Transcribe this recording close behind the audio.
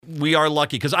we are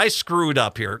lucky because I screwed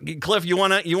up here. Cliff, you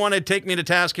wanna take me to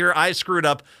task here? I screwed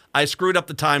up. I screwed up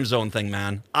the time zone thing,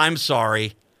 man. I'm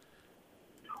sorry.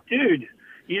 Dude,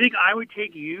 you think I would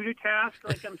take you to task?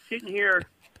 Like I'm sitting here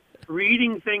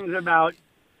reading things about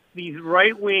these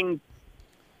right-wing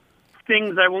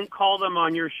things. I won't call them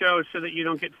on your show so that you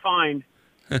don't get fined.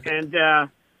 And,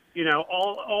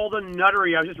 all the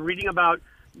nuttery. I was just reading about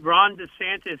Ron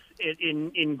DeSantis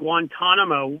in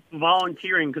Guantanamo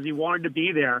volunteering because he wanted to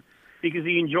be there because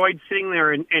he enjoyed sitting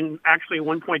there. And actually, at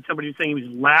one point, somebody was saying he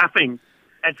was laughing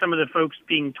at some of the folks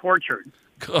being tortured.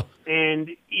 And,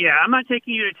 yeah, I'm not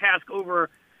taking you to task over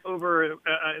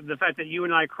the fact that you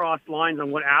and I crossed lines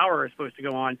on what hour is supposed to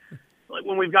go on. Like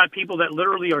when we've got people that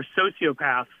literally are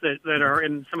sociopaths that are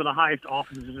in some of the highest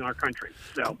offices in our country.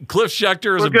 So Cliff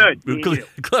Schecter is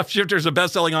Cliff Schecter is a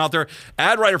best-selling author,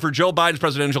 ad writer for Joe Biden's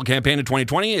presidential campaign in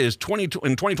 2020. In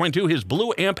 2022, his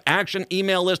Blue Amp Action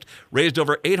email list raised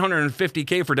over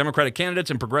 $850K for Democratic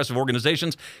candidates and progressive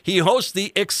organizations. He hosts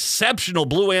the exceptional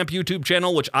Blue Amp YouTube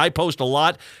channel, which I post a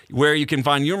lot, where you can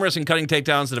find humorous and cutting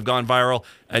takedowns that have gone viral,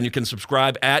 and you can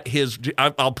subscribe at his.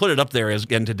 I'll put it up there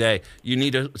again today. You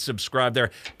need to subscribe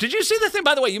there. Did you see the thing,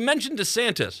 by the way, you mentioned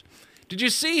DeSantis. Did you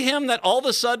see him that all of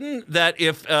a sudden that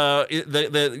if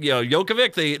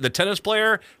Djokovic, the tennis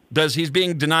player, he's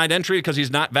being denied entry because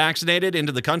he's not vaccinated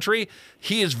into the country,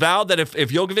 he has vowed that if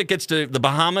Djokovic gets to the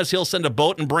Bahamas, he'll send a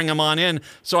boat and bring him on in.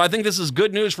 So I think this is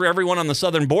good news for everyone on the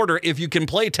southern border. If you can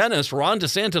play tennis, Ron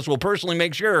DeSantis will personally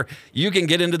make sure you can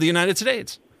get into the United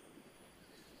States.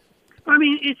 I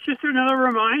mean, it's just another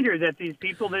reminder that these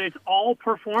people, that it's all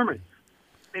performance.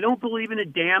 They don't believe in a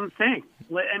damn thing.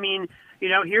 I mean,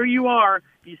 here you are,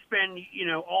 you spend,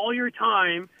 all your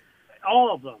time,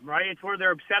 all of them, right? It's one of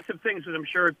their obsessive things that I'm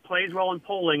sure it plays well in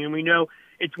polling. And we know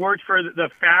it's worked for the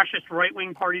fascist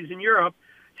right-wing parties in Europe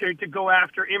to go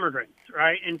after immigrants,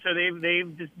 right? And so they've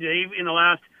in the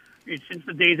last, since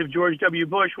the days of George W.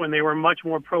 Bush, when they were much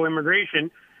more pro-immigration,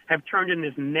 have turned in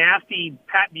this nasty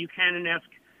Pat Buchanan-esque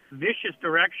vicious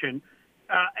direction.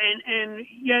 And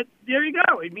yet there you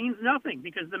go. It means nothing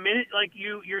because the minute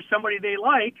you're somebody they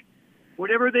like,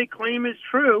 whatever they claim is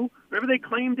true, whatever they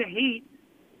claim to hate,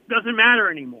 doesn't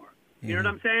matter anymore. You know what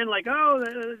I'm saying? Like,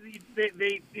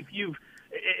 if you've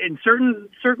in certain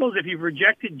circles, if you've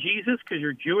rejected Jesus because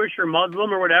you're Jewish or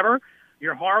Muslim or whatever,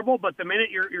 you're horrible. But the minute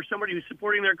you're somebody who's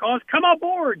supporting their cause, come on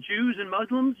board, Jews and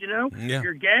Muslims.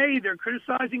 You're gay. They're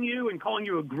criticizing you and calling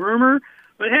you a groomer.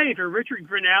 But hey, if you're Richard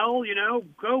Grenell,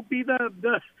 go be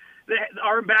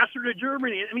our ambassador to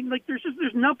Germany. I mean,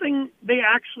 there's nothing they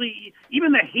actually,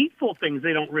 even the hateful things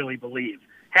they don't really believe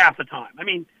half the time. I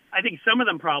mean, I think some of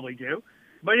them probably do,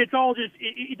 but it's all just,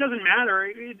 it doesn't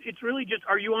matter. It's really just,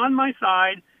 are you on my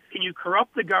side? Can you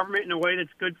corrupt the government in a way that's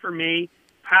good for me,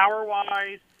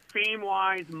 power-wise,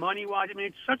 fame-wise, money-wise? I mean,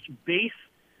 it's such base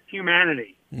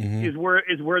humanity is where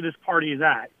this party is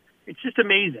at. It's just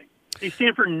amazing. They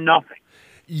stand for nothing.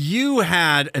 You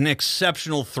had an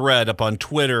exceptional thread up on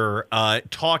Twitter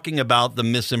talking about the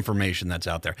misinformation that's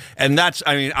out there. And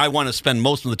I want to spend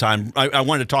most of the time, I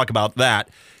wanted to talk about that,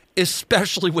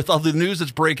 especially with all the news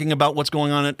that's breaking about what's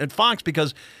going on at Fox,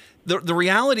 because the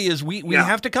reality is we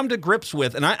have to come to grips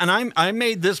with, and I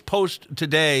made this post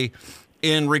today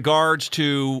in regards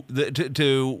to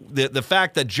the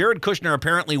fact that Jared Kushner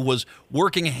apparently was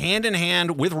working hand in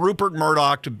hand with Rupert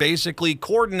Murdoch to basically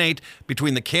coordinate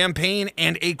between the campaign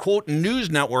and a, quote,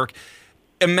 news network.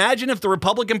 Imagine if the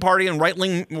Republican Party and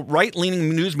right-leaning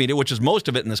news media, which is most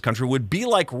of it in this country, would be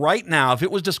like right now if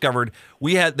it was discovered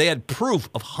they had proof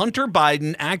of Hunter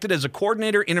Biden acted as a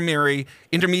coordinator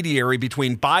intermediary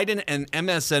between Biden and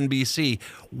MSNBC,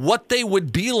 what they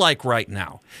would be like right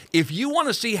now. If you want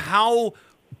to see how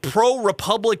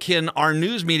pro-Republican our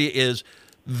news media is,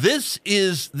 this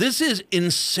is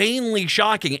insanely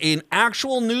shocking. An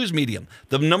actual news medium,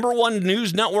 the number one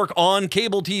news network on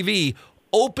cable TV,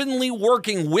 openly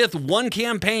working with one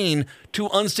campaign to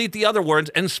unseat the other ones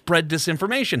and spread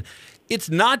disinformation. It's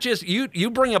not just you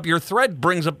bring up, your thread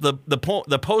brings up the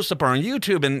post up on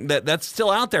YouTube, and that's still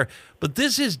out there. But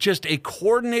this is just a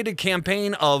coordinated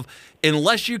campaign of,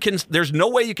 there's no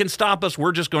way you can stop us.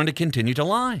 We're just going to continue to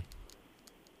lie.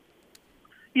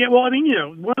 Yeah, well, I mean,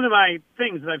 one of my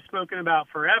things that I've spoken about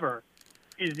forever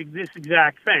is this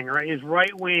exact thing, right? Is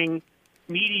right-wing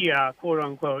media, quote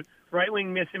unquote,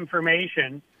 right-wing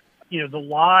misinformation, the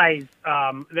lies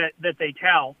that they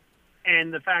tell,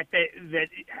 and the fact that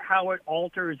how it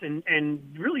alters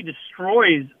and really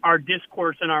destroys our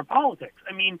discourse and our politics.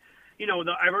 I mean,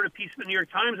 I wrote a piece in the New York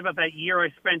Times about that year I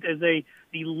spent as the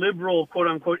liberal,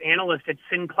 quote-unquote, analyst at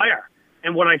Sinclair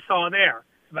and what I saw there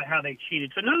about how they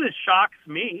cheated. So none of this shocks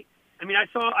me. I mean,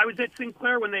 I was at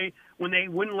Sinclair when they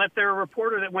wouldn't let their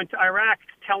reporter that went to Iraq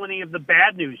tell any of the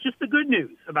bad news, just the good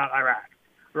news about Iraq,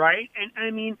 right? And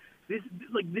I mean, this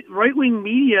the right-wing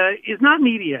media is not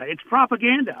media; it's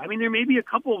propaganda. I mean, there may be a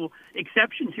couple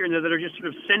exceptions here and there that are just sort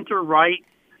of center-right,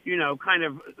 kind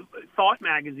of thought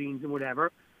magazines and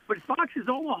whatever. But Fox is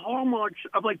all the hallmarks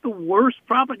of the worst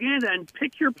propaganda. And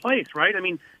pick your place, right? I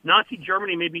mean, Nazi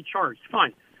Germany may be charged,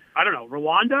 fine. I don't know,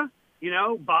 Rwanda,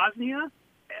 Bosnia.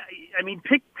 I mean,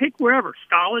 pick wherever.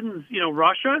 Stalin's,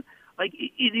 Russia.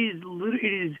 It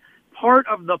is part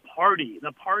of the party.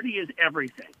 The party is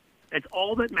everything. That's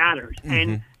all that matters. Mm-hmm.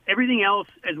 And everything else,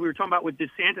 as we were talking about with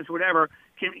DeSantis, whatever,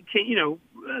 can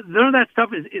none of that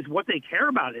stuff is what they care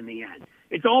about in the end.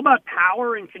 It's all about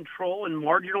power and control and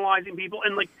marginalizing people.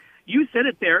 And you said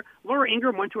it there, Laura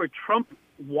Ingraham went to a Trump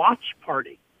watch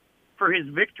party for his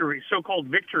victory, so-called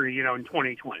victory, in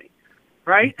 2020,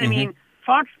 right? Mm-hmm. I mean,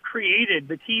 Fox created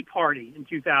the Tea Party in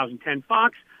 2010.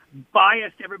 Fox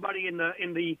biased everybody in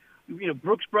the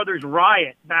Brooks Brothers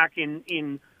riot back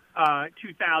in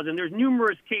 2000. There's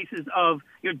numerous cases of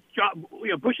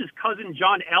Bush's cousin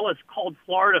John Ellis called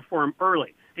Florida for him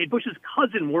early. They had Bush's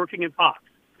cousin working at Fox.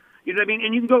 You know what I mean?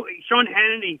 And you can go Sean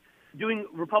Hannity doing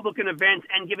Republican events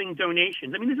and giving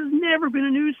donations. I mean, this has never been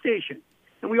a news station.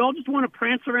 And we all just want to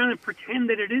prance around and pretend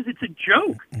that it is. It's a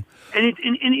joke. And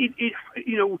it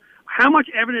how much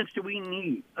evidence do we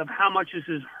need of how much this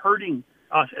is hurting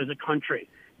us as a country,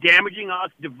 damaging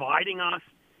us, dividing us,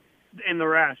 and the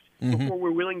rest, before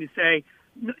we're willing to say,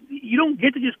 you don't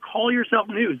get to just call yourself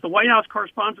news. The White House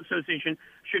Correspondents Association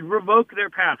should revoke their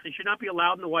pass. They should not be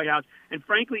allowed in the White House. And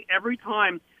frankly, every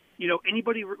time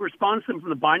anybody responds to them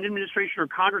from the Biden administration or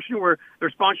Congress, where the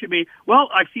response should be, well,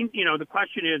 I've seen, the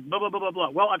question is blah, blah, blah, blah, blah.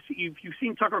 Well, if you've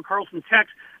seen Tucker Carlson's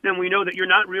text, then we know that you're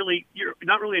not really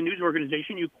a news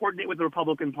organization. You coordinate with the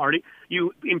Republican Party.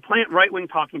 You implant right-wing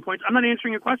talking points. I'm not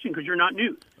answering your question because you're not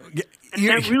news. And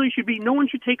that really should be, no one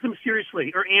should take them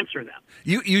seriously or answer them.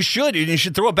 You should, and you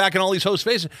should throw it back in all these host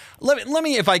faces. Let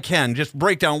me, if I can, just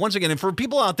break down once again, and for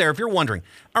people out there, if you're wondering,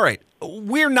 all right,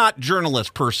 we're not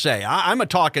journalists per se. I'm a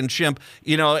talking chimp,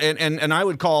 and I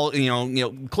would call,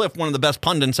 Cliff one of the best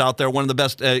pundits out there, one of the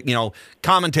best,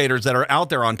 commentators that are out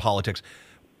there on politics.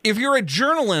 If you're a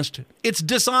journalist, it's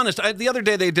dishonest. The other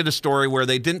day they did a story where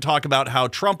they didn't talk about how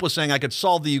Trump was saying I could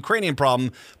solve the Ukrainian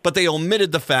problem, but they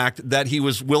omitted the fact that he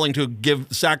was willing to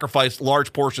sacrifice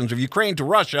large portions of Ukraine to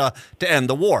Russia to end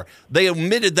the war. They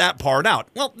omitted that part out.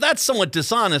 Well, that's somewhat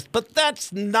dishonest, but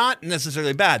that's not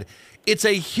necessarily bad. It's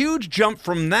a huge jump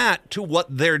from that to what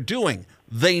they're doing.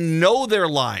 They know they're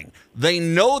lying. They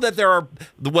know that there are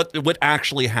what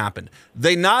actually happened.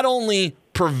 They not only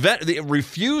they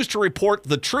refuse to report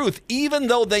the truth, even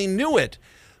though they knew it,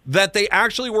 that they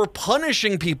actually were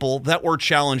punishing people that were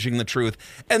challenging the truth.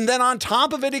 And then on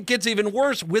top of it, it gets even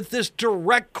worse with this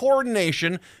direct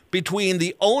coordination between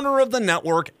the owner of the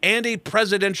network and a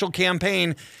presidential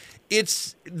campaign.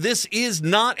 This is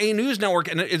not a news network.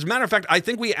 And as a matter of fact, I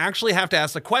think we actually have to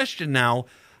ask the question now,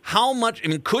 how much,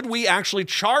 could we actually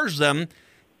charge them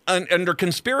under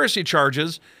conspiracy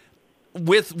charges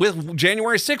with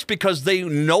January 6th, because they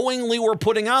knowingly were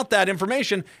putting out that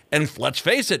information? And let's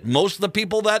face it, most of the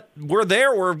people that were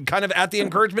there were kind of at the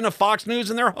encouragement of Fox News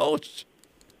and their hosts.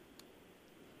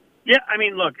 Yeah,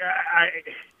 look,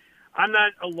 I'm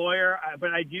not a lawyer,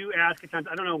 but I do ask at times,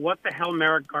 I don't know what the hell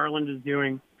Merrick Garland is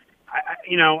doing.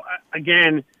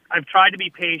 Again, I've tried to be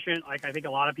patient, like I think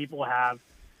a lot of people have.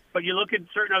 But you look at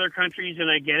certain other countries,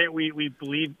 and I get it, we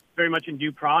believe very much in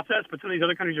due process, but some of these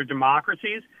other countries are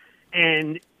democracies.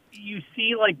 And you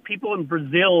see, people in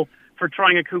Brazil for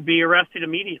trying a coup be arrested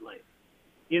immediately,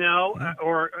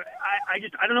 or I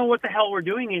don't know what the hell we're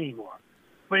doing anymore.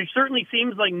 But it certainly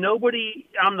seems like nobody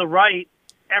on the right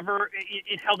ever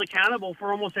is held accountable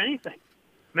for almost anything.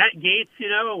 Matt Gaetz,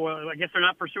 well, I guess they're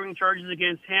not pursuing charges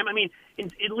against him. At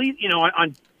least,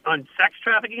 on sex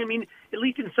trafficking, at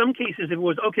least in some cases, if it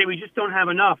was, okay, we just don't have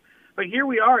enough. But here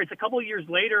we are. It's a couple of years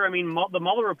later. The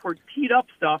Mueller report teed up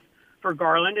stuff for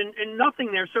Garland and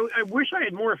nothing there. So I wish I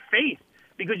had more faith,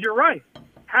 because you're right.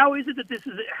 How is it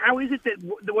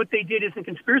that what they did isn't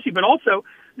conspiracy? But also,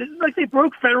 this is like they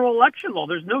broke federal election law.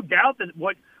 There's no doubt that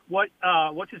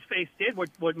what's his face did,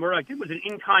 what Murdoch did, was an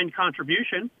in-kind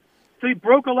contribution. So he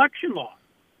broke election law.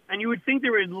 And you would think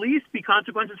there would at least be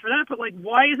consequences for that. But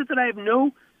why is it that I have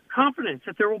no confidence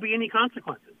that there will be any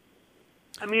consequences?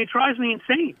 It drives me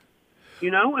insane.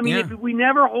 If we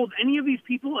never hold any of these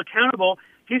people accountable,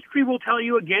 history will tell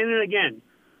you again and again.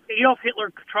 Adolf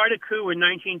Hitler tried a coup in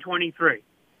 1923.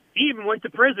 He even went to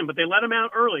prison, but they let him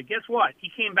out early. Guess what? He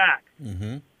came back.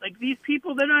 Mm-hmm. Like, these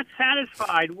people, they're not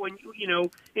satisfied when,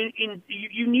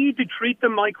 you need to treat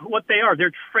them like what they are.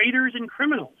 They're traitors and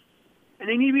criminals, and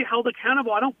they need to be held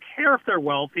accountable. I don't care if they're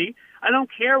wealthy. I don't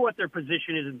care what their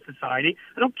position is in society.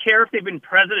 I don't care if they've been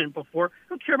president before. I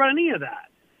don't care about any of that.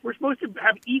 We're supposed to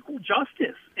have equal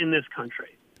justice in this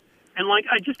country. And, like,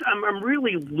 I'm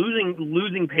really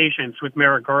losing patience with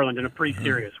Merrick Garland in a pretty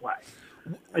serious way.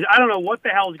 I don't know what the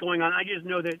hell is going on. I just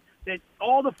know that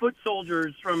all the foot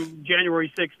soldiers from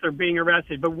January 6th are being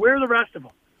arrested. But where are the rest of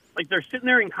them? Like, they're sitting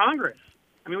there in Congress.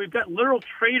 I mean, we've got literal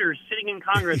traitors sitting in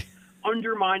Congress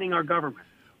undermining our government.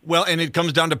 Well, and it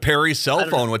comes down to Perry's cell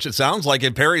phone, which it sounds like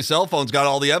Perry's cell phone's got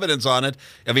all the evidence on it.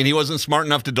 I mean, he wasn't smart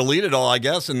enough to delete it all, I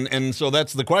guess, and so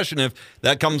that's the question if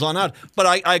that comes on out. But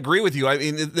I agree with you. I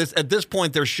mean, at this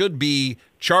point, there should be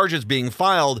charges being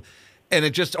filed, and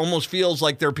it just almost feels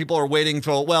like people are waiting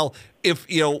for, well, if,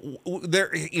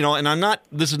 and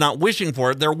this is not wishing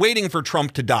for it, they're waiting for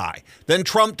Trump to die. Then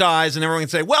Trump dies and everyone can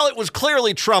say, well, it was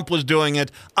clearly Trump was doing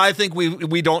it. I think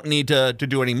we don't need to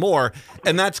do any more.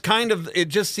 And that's kind of, it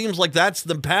just seems like that's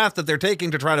the path that they're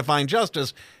taking to try to find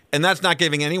justice. And that's not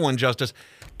giving anyone justice.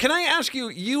 Can I ask you,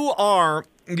 your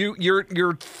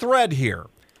thread here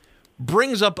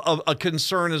brings up a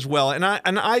concern as well. And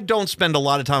I don't spend a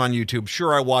lot of time on YouTube.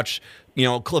 Sure, I watch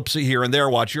clips here and there,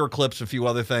 watch your clips, a few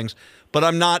other things, but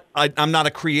I'm not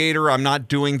a creator. I'm not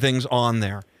doing things on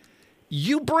there.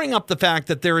 You bring up the fact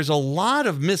that there is a lot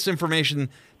of misinformation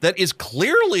that is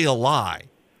clearly a lie,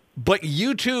 but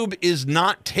YouTube is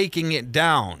not taking it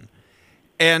down.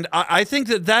 And I think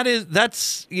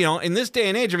that's in this day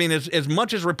and age, I mean, as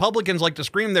much as Republicans like to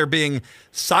scream they're being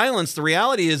silenced, the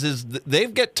reality is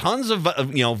they've got tons of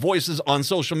voices on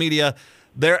social media.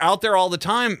 They're out there all the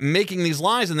time making these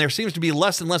lies, and there seems to be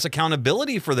less and less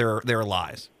accountability for their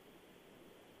lies.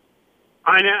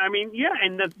 I know. I mean, yeah,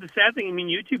 and the sad thing, I mean,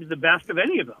 YouTube is the best of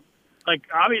any of them. Like,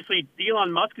 obviously,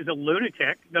 Elon Musk is a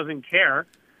lunatic, doesn't care.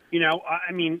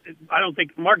 I mean, I don't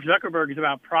think Mark Zuckerberg is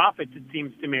about profits, it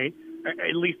seems to me.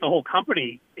 At least the whole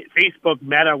company, Facebook,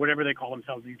 Meta, whatever they call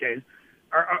themselves these days,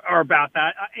 are about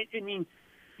that. I mean,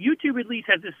 YouTube at least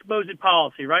has this supposed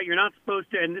policy, right? You're not supposed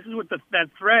to, and this is what that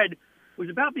thread was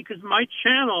about, because my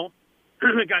channel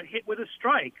got hit with a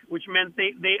strike, which meant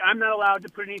I'm not allowed to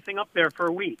put anything up there for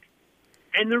a week.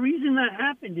 And the reason that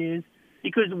happened is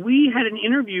because we had an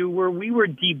interview where we were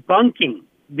debunking,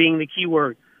 being the key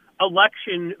word,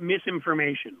 election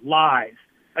misinformation, lies,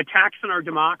 attacks on our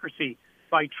democracy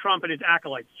by Trump and his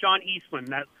acolytes, John Eastman,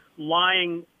 that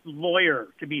lying lawyer,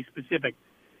 to be specific.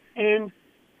 And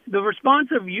the response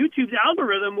of YouTube's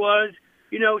algorithm was,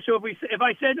 so if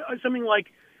I said something like,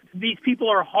 these people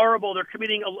are horrible, they're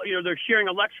committing, they're sharing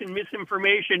election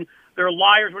misinformation, they're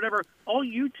liars, whatever, all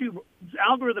YouTube's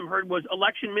algorithm heard was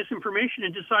election misinformation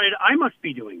and decided I must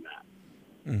be doing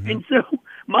that. Mm-hmm. And so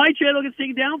my channel gets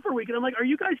taken down for a week, and I'm like, are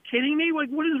you guys kidding me? Like,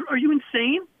 are you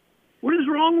insane? What is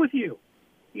wrong with you?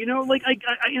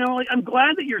 I'm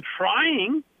glad that you're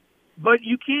trying, but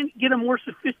you can't get a more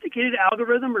sophisticated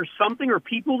algorithm or something, or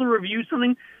people to review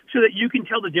something so that you can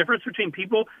tell the difference between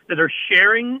people that are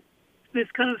sharing this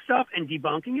kind of stuff and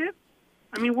debunking it.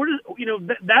 I mean,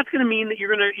 that's going to mean that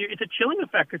it's a chilling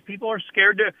effect, because people are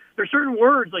scared to, there's certain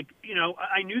words, like,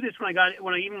 I knew this when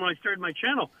I started my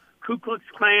channel, Ku Klux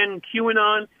Klan,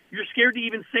 QAnon, you're scared to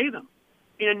even say them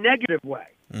in a negative way.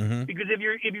 Mm-hmm. Because if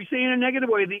you say in a negative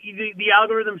way, the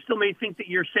algorithm still may think that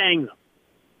you're saying them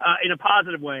in a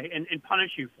positive way and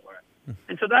punish you for it. Mm-hmm.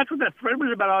 And so that's what that thread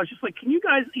was about. I was just like, can you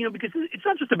guys, because it's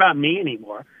not just about me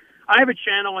anymore. I have a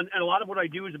channel, and a lot of what I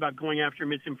do is about going after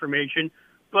misinformation.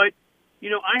 But,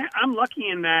 I'm lucky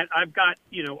in that I've got,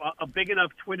 a big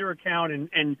enough Twitter account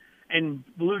and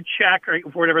blue check, or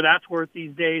whatever that's worth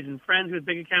these days, and friends with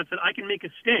big accounts that I can make a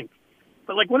stink.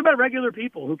 But, like, what about regular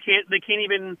people who can't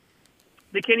even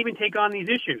take on these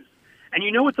issues? And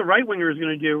you know what the right winger is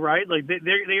going to do, right? Like,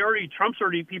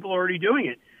 people are already doing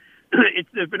it.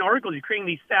 There's been articles, you're creating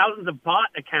these thousands of bot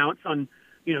accounts on,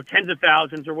 tens of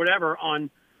thousands or whatever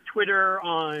on Twitter,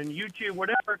 on YouTube,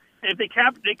 whatever. And if they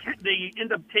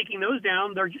end up taking those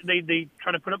down, they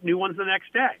try to put up new ones the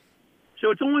next day.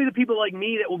 So it's only the people like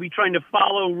me that will be trying to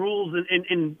follow rules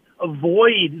and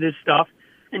avoid this stuff.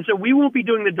 And so we won't be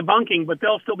doing the debunking, but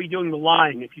they'll still be doing the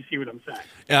lying, if you see what I'm saying.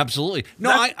 Absolutely.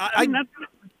 No,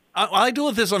 I deal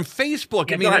with this on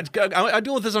Facebook. Yeah, I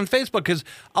deal with this on Facebook because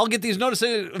I'll get these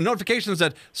notifications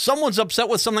that someone's upset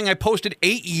with something I posted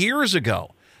 8 years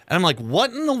ago. And I'm like,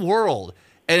 what in the world?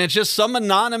 and it's just some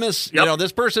anonymous. Yep.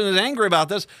 This person is angry about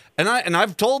this, and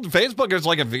I've told Facebook it's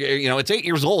like it's 8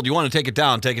 years old. You want to take it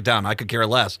down, take it down. I could care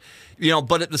less.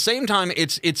 But at the same time,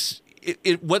 it's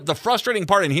what the frustrating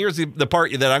part, and here's the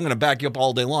part that I'm going to back you up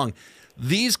all day long.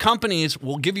 These companies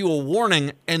will give you a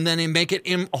warning, and then they make it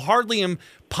hardly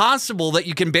impossible that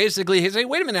you can basically say,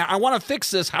 wait a minute, I want to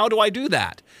fix this. How do I do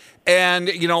that? And,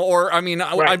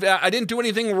 Right. I didn't do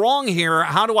anything wrong here.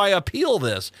 How do I appeal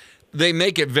this? They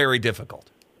make it very difficult.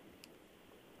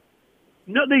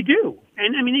 No, they do.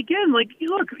 And I mean, again, like,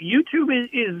 look, YouTube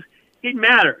is it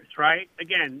matters, right?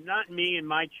 Again, not me and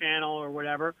my channel or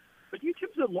whatever, but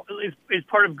YouTube is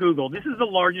part of Google. This is the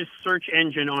largest search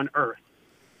engine on Earth.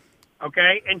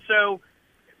 Okay? And so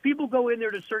people go in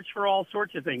there to search for all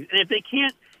sorts of things. And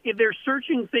if they're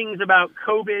searching things about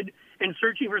COVID and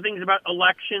searching for things about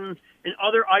elections and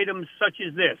other items such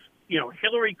as this,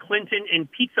 Hillary Clinton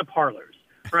and pizza parlors,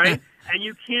 right? And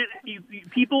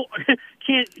people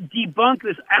can't debunk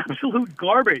this absolute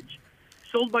garbage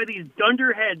sold by these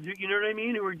dunderheads, you know what I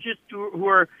mean, who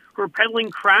are peddling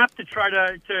crap to try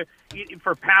to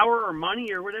for power or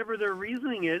money or whatever their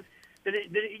reasoning is.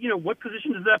 What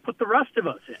position does that put the rest of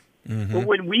us in? Mm-hmm.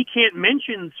 When we can't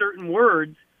mention certain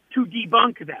words to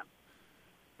debunk them,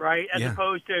 right? As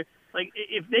opposed to, like,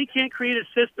 if they can't create a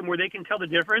system where they can tell the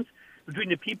difference between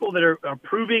the people that are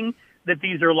proving that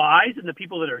these are lies and the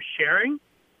people that are sharing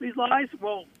these lies,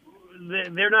 well,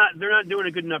 they're not doing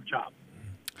a good enough job.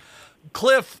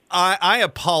 Cliff, I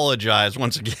apologize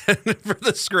once again for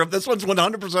the script. This one's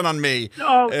 100% on me.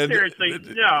 No, seriously,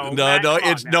 no. Matt,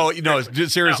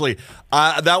 Seriously.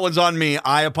 That one's on me.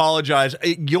 I apologize.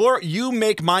 You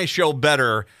make my show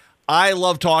better. I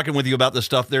love talking with you about this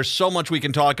stuff. There's so much we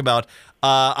can talk about.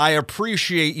 I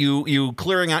appreciate you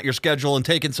clearing out your schedule and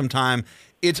taking some time.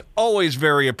 It's always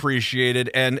very appreciated,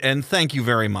 and thank you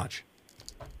very much.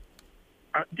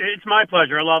 It's my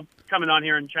pleasure. I love coming on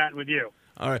here and chatting with you.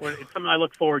 All right. It's something I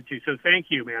look forward to. So thank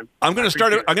you, man. I'm going to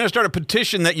start a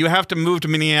petition that you have to move to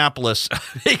Minneapolis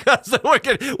because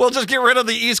we'll just get rid of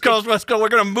the East Coast, West Coast. We're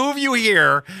going to move you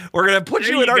here. We're going to put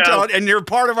you in our town, and you're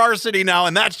part of our city now,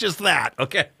 and that's just that.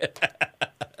 Okay.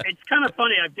 It's kind of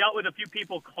funny. I've dealt with a few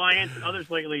people, clients and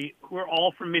others lately, who are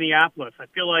all from Minneapolis. I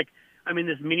feel like I'm in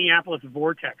this Minneapolis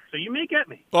vortex, so you may get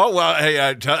me. Oh, well, hey,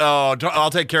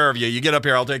 I'll take care of you. You get up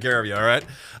here, I'll take care of you, all right?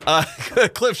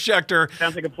 Cliff Schecter.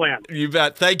 Sounds like a plan. You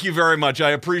bet. Thank you very much.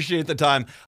 I appreciate the time.